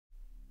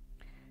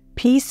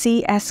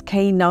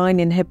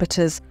PCSK9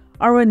 inhibitors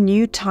are a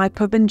new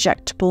type of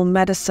injectable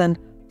medicine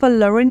for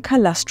lowering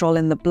cholesterol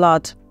in the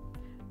blood.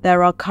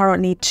 There are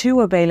currently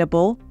two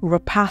available,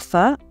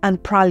 Repatha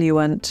and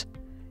Praluent.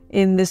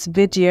 In this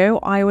video,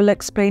 I will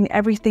explain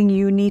everything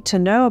you need to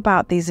know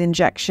about these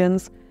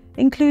injections,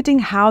 including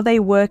how they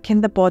work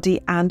in the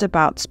body and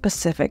about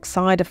specific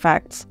side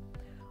effects.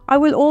 I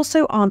will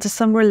also answer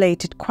some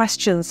related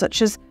questions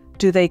such as,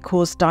 do they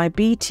cause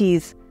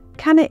diabetes?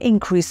 Can it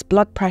increase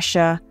blood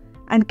pressure?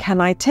 And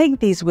can I take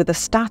these with a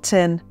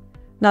statin?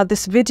 Now,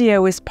 this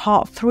video is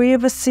part 3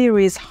 of a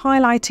series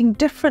highlighting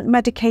different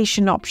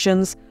medication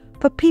options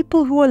for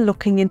people who are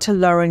looking into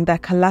lowering their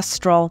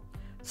cholesterol.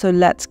 So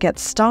let's get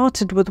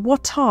started with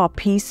what are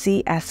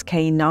PCSK9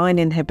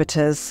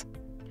 inhibitors.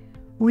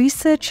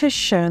 Research has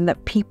shown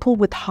that people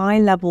with high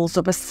levels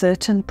of a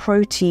certain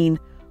protein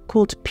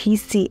called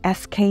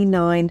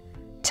PCSK9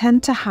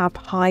 tend to have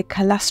high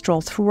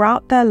cholesterol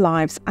throughout their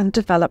lives and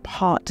develop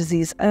heart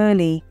disease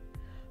early.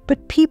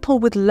 But people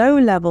with low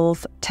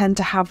levels tend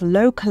to have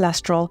low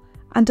cholesterol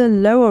and a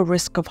lower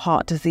risk of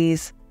heart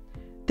disease.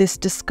 This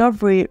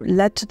discovery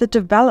led to the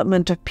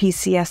development of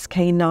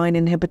PCSK9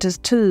 inhibitors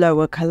to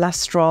lower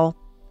cholesterol.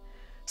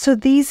 So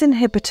these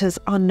inhibitors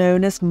are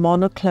known as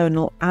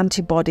monoclonal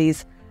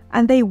antibodies,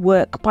 and they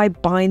work by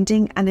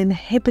binding and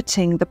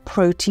inhibiting the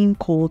protein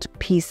called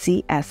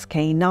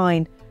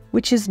PCSK9,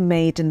 which is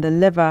made in the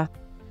liver.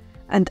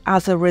 And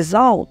as a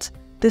result,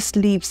 this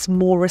leaves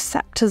more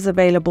receptors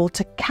available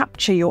to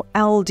capture your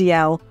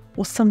LDL,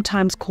 or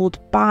sometimes called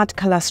bad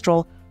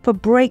cholesterol, for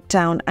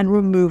breakdown and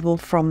removal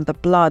from the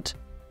blood.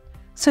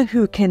 So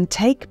who can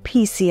take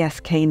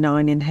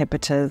PCSK9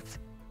 inhibitors?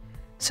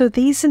 So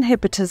these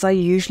inhibitors are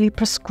usually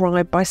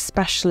prescribed by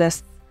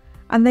specialists,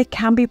 and they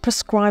can be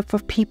prescribed for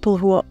people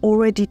who are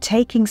already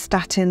taking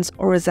statins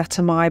or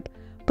ezetimibe,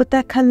 but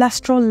their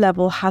cholesterol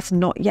level has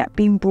not yet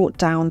been brought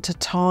down to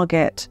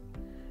target.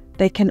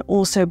 They can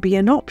also be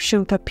an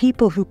option for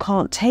people who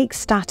can't take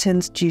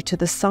statins due to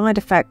the side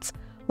effects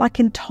like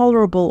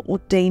intolerable or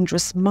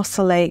dangerous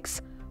muscle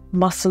aches,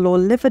 muscle or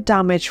liver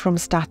damage from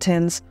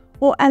statins,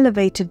 or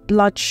elevated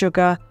blood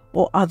sugar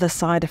or other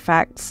side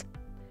effects.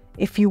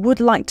 If you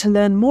would like to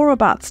learn more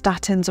about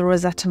statins or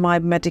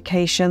ezetimibe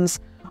medications,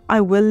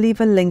 I will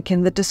leave a link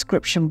in the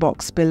description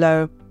box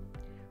below.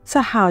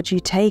 So how do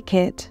you take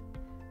it?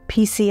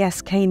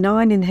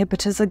 PCSK9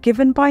 inhibitors are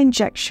given by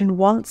injection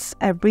once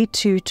every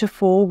 2 to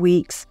 4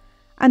 weeks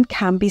and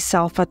can be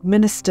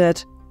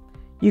self-administered.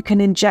 You can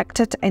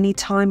inject at any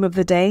time of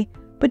the day,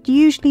 but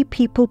usually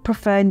people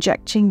prefer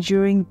injecting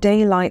during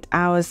daylight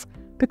hours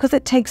because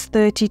it takes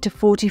 30 to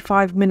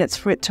 45 minutes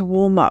for it to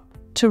warm up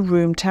to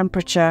room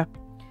temperature.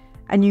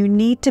 And you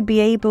need to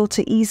be able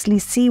to easily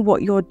see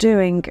what you're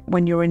doing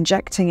when you're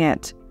injecting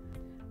it.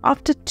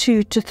 After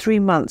 2 to 3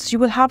 months, you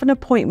will have an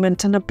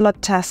appointment and a blood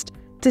test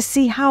to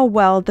see how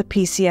well the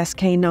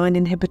PCSK9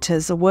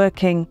 inhibitors are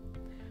working.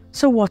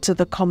 So what are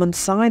the common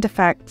side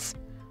effects?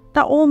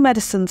 Now, all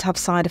medicines have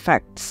side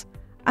effects,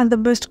 and the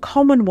most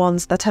common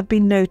ones that have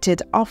been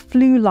noted are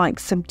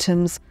flu-like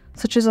symptoms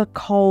such as a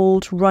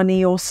cold,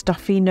 runny or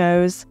stuffy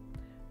nose,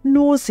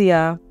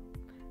 nausea,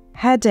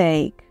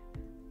 headache,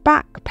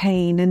 back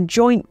pain and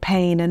joint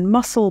pain and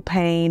muscle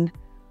pain,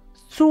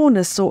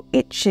 soreness or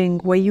itching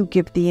where you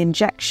give the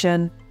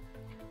injection.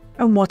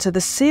 And what are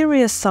the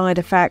serious side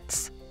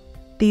effects?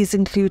 These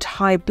include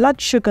high blood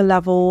sugar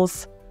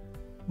levels,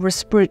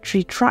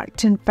 respiratory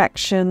tract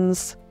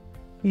infections,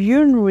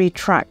 urinary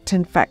tract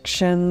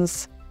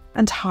infections,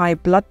 and high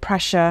blood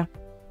pressure.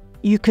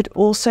 You could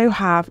also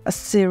have a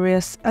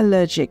serious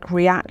allergic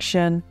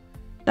reaction.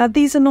 Now,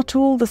 these are not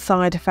all the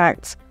side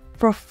effects.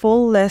 For a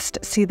full list,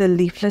 see the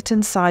leaflet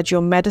inside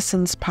your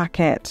medicines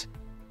packet.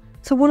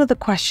 So one of the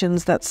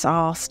questions that's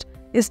asked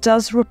is,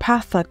 does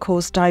Repatha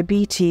cause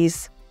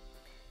diabetes?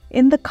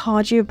 In the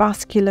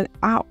cardiovascular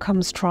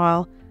outcomes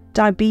trial,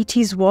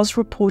 diabetes was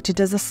reported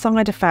as a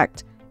side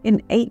effect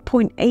in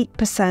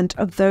 8.8%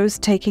 of those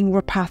taking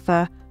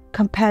Repatha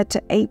compared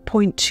to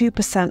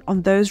 8.2%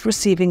 on those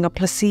receiving a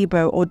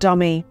placebo or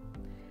dummy.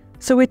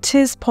 So it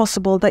is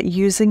possible that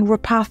using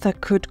Repatha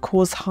could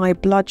cause high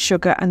blood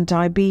sugar and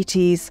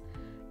diabetes.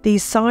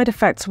 These side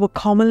effects were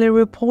commonly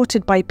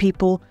reported by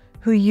people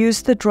who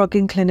used the drug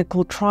in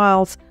clinical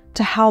trials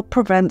to help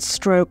prevent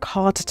stroke,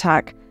 heart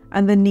attack,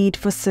 and the need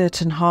for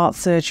certain heart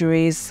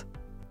surgeries.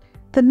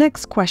 The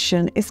next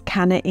question is,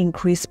 can it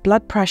increase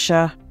blood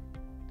pressure?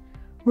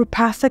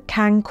 Repatha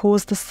can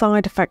cause the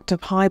side effect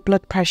of high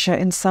blood pressure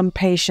in some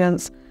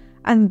patients,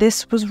 and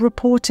this was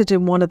reported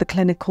in one of the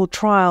clinical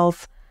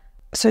trials.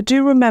 So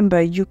do remember,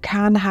 you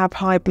can have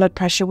high blood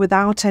pressure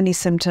without any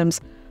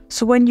symptoms.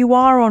 So when you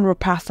are on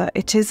Repatha,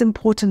 it is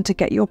important to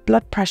get your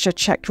blood pressure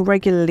checked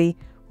regularly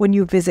when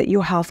you visit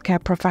your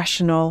healthcare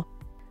professional.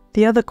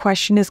 The other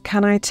question is,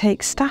 can I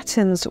take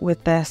statins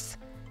with this?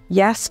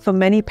 Yes, for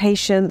many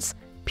patients,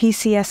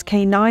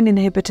 PCSK9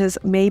 inhibitors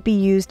may be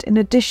used in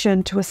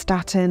addition to a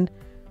statin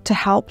to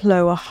help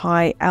lower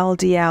high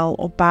LDL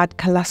or bad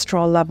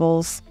cholesterol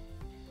levels.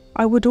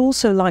 I would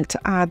also like to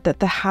add that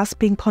there has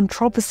been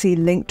controversy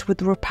linked with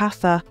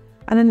Repatha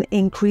and an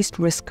increased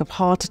risk of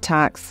heart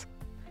attacks.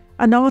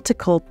 An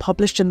article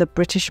published in the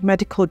British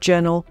Medical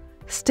Journal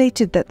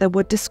stated that there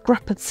were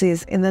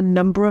discrepancies in the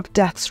number of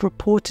deaths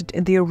reported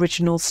in the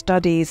original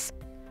studies.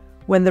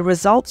 When the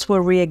results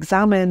were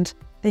re-examined,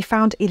 they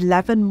found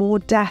 11 more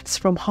deaths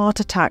from heart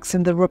attacks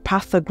in the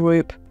Repatha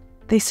group.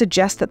 They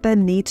suggest that there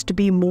needs to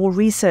be more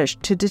research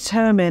to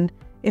determine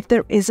if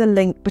there is a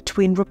link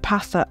between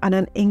Repatha and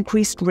an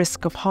increased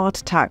risk of heart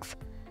attacks,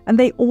 and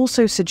they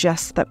also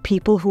suggest that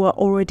people who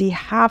already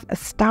have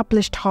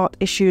established heart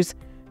issues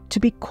to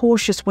be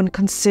cautious when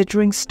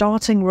considering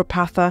starting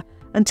Repatha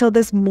until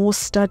there's more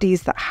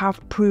studies that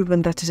have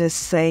proven that it is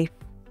safe.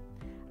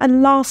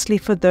 And lastly,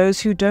 for those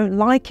who don't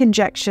like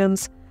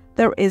injections,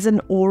 there is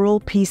an oral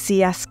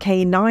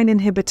PCSK9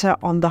 inhibitor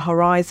on the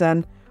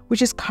horizon,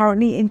 which is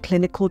currently in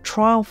clinical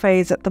trial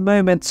phase at the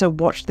moment, so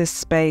watch this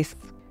space.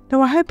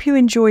 Now, I hope you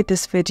enjoyed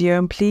this video,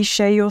 and please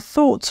share your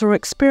thoughts or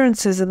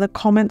experiences in the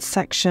comments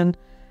section.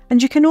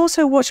 And you can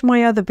also watch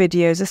my other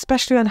videos,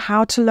 especially on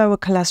how to lower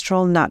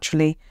cholesterol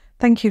naturally.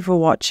 Thank you for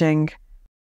watching.